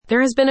There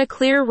has been a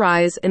clear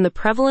rise in the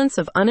prevalence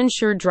of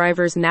uninsured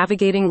drivers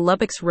navigating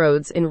Lubbock's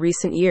roads in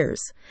recent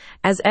years,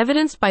 as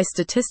evidenced by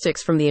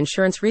statistics from the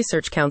Insurance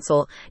Research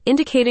Council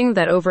indicating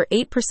that over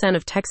 8%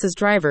 of Texas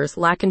drivers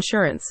lack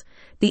insurance.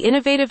 The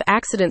innovative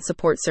accident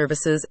support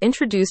services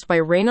introduced by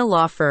Reyna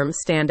law firm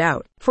stand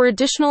out. For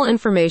additional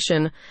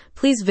information,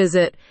 please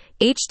visit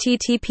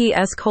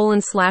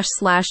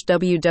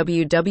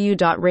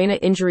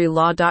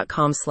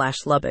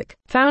https://www.reynainjurylaw.com/Lubbock.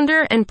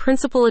 Founder and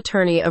principal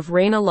attorney of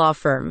Reyna Law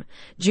Firm,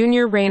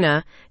 Junior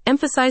Reyna,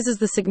 emphasizes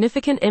the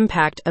significant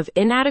impact of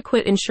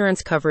inadequate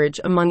insurance coverage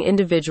among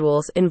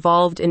individuals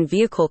involved in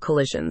vehicle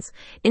collisions,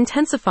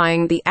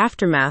 intensifying the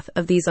aftermath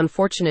of these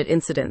unfortunate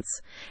incidents.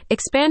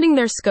 Expanding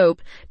their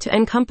scope to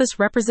encompass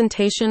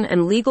representation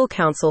and legal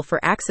counsel for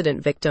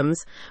accident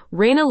victims,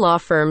 Reyna Law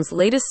Firm's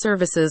latest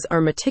services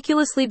are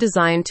meticulously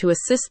designed to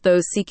assist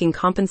those seeking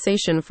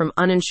compensation from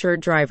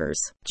uninsured drivers.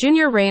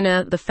 Junior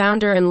Reyna, the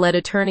founder and lead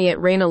attorney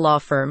at Reyna Law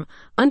Firm,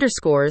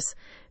 underscores,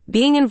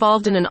 being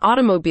involved in an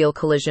automobile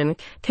collision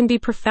can be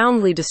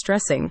profoundly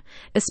distressing,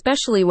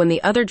 especially when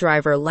the other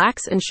driver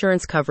lacks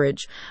insurance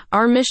coverage.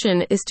 Our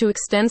mission is to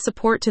extend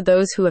support to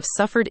those who have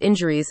suffered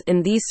injuries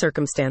in these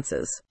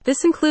circumstances.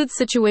 This includes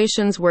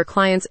situations where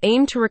clients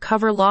aim to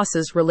recover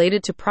losses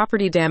related to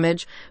property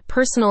damage,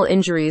 personal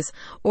injuries,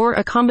 or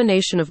a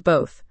combination of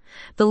both.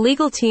 The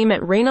legal team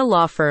at Reyna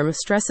Law Firm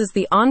stresses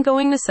the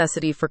ongoing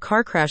necessity for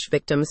car crash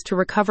victims to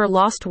recover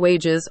lost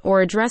wages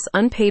or address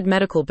unpaid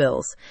medical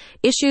bills,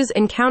 issues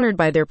encountered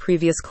by their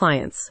previous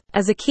clients.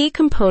 As a key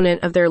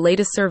component of their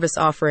latest service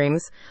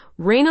offerings,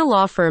 Reyna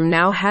Law Firm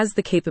now has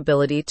the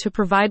capability to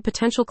provide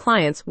potential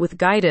clients with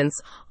guidance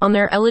on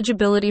their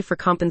eligibility for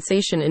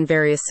compensation in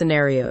various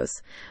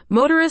scenarios.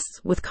 Motorists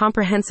with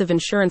comprehensive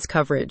insurance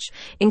coverage,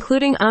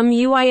 including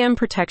UIM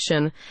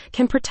protection,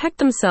 can protect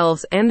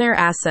themselves and their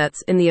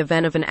assets in the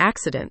event of an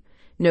accident,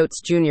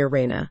 notes Junior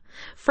Reyna.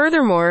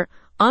 Furthermore,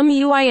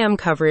 UIM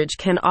coverage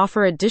can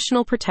offer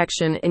additional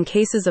protection in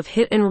cases of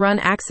hit-and-run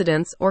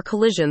accidents or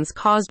collisions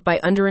caused by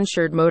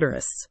underinsured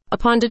motorists.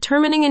 Upon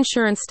determining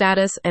insurance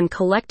status and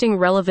collecting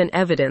relevant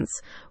evidence,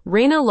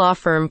 Reyna Law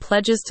Firm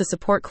pledges to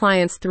support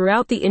clients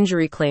throughout the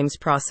injury claims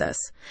process.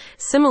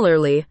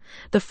 Similarly,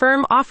 the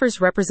firm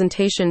offers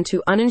representation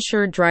to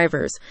uninsured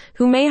drivers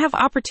who may have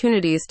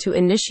opportunities to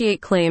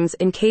initiate claims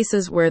in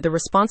cases where the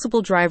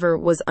responsible driver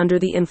was under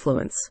the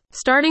influence.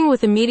 Starting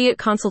with immediate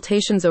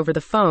consultations over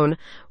the phone,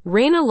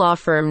 Reyna Law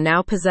Firm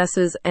now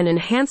possesses an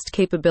enhanced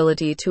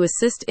capability to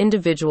assist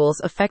individuals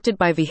affected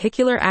by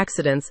vehicular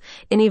accidents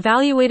in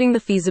evaluating the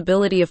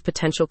feasibility of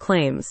potential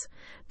claims.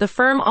 The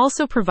firm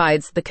also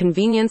provides the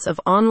convenience of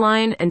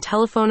online and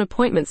telephone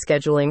appointment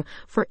scheduling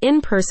for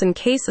in-person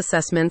case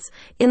assessments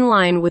in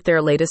line with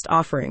their latest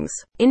offerings.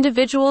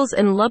 Individuals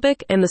in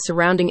Lubbock and the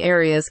surrounding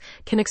areas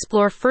can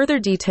explore further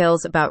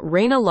details about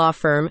Reyna Law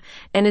Firm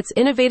and its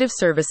innovative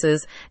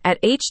services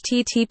at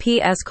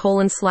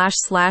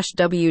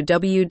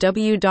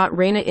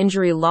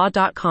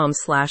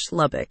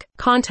https://www.reynainjurylaw.com/Lubbock.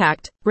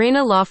 Contact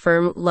Reyna Law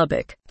Firm,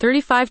 Lubbock,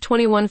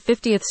 3521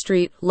 50th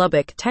Street,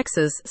 Lubbock,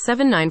 Texas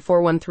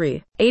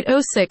 79413,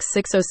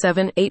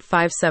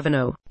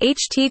 806-607-8570,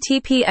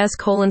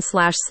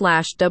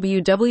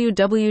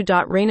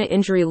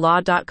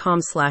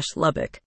 https://www.reynainjurylaw.com/Lubbock.